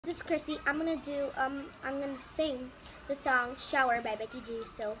This is Chrissy. I'm gonna sing the song "Shower" by Becky G.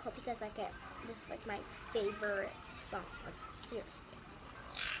 So hope you guys like it. This is like my favorite song. Like seriously.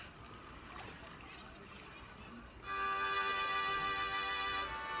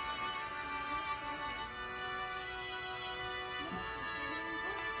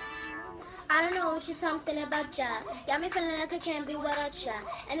 I don't know, just something about ya. Got me feeling like I can't be without ya.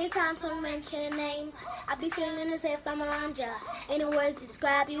 Anytime someone mention a name, I be feeling as if I'm around ya. Any words to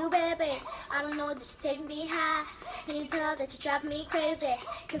describe you, baby. I don't know that you take me high. Can you tell that you drive me crazy?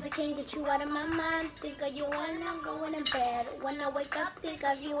 Cause I can't get you out of my mind. Think of you when I'm going to bed. When I wake up, think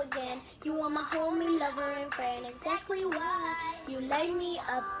of you again. You are my homie, lover, and friend. Exactly why you light me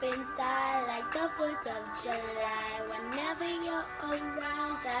up inside like the 4th of July. Whenever you're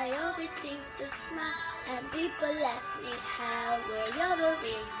around, I always seem to smile, and people ask me how. Well, you're the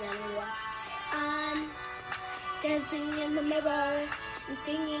reason why I'm dancing in the mirror and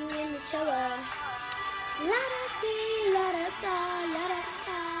singing in the shower. La da dee, la da da, la da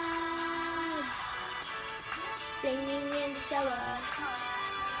da. Singing in the shower.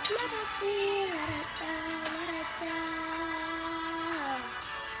 La da dee, la da da, la da da.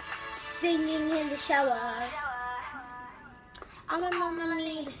 Singing in the shower. All I know I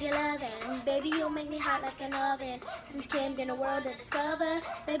need is your loving. Baby, you make me hot like an oven. Since you came in the world to discover,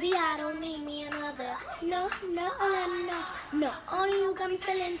 baby, I don't need me another. No, only you got me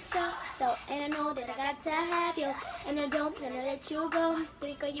feeling so. And I know that I got to have you, and I don't gonna let you go.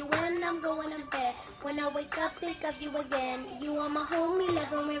 Think of you when I'm going to bed. When I wake up, think of you again. You are my homie,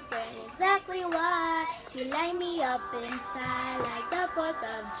 lover, and friend. Exactly why you light me up inside like the 4th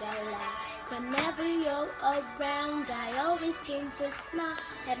of July. Whenever you're around, I always seem to smile,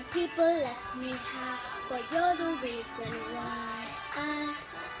 and people ask me how. But you're the reason why I'm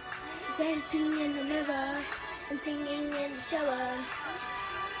dancing in the mirror and singing in the shower.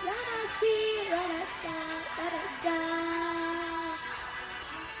 La da dee, la da da, la da da.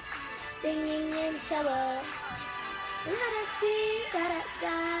 Singing in the shower. La da dee, la da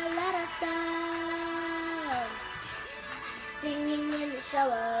da, la da da. Singing in the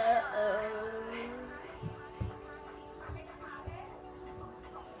shower.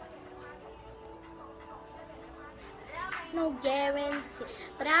 No guarantee,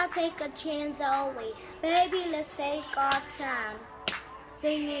 but I'll take a chance always. Baby, let's take our time.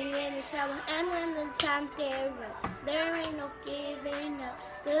 Singing in the shower, and when the times get rough, there ain't no giving up,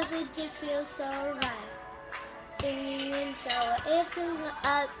 cause it just feels so right. Singing in the shower, if we were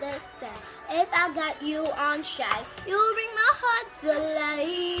at the side, if I got you on shy, you bring my heart to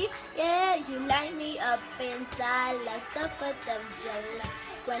life. Yeah, you light me up inside like the 4th of July.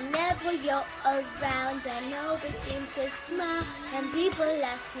 Whenever you're around, I always seem to smile, and people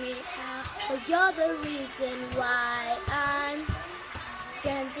ask me how. Well, you're the reason why I'm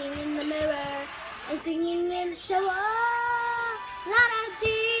dancing in the mirror and singing in the shower. La da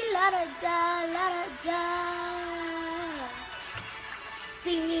dee, la da da, la da da.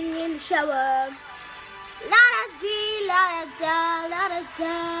 Singing in the shower. La da dee, la da da, la da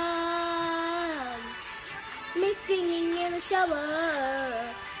da. Me singing in the shower.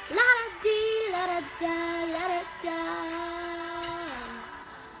 La da dee, la da da, la da da.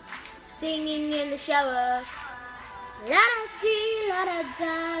 Singing in the shower. La da dee, la da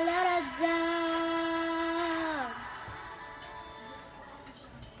da, la da da.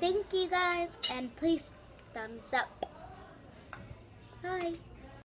 Thank you guys, and please thumbs up. Bye.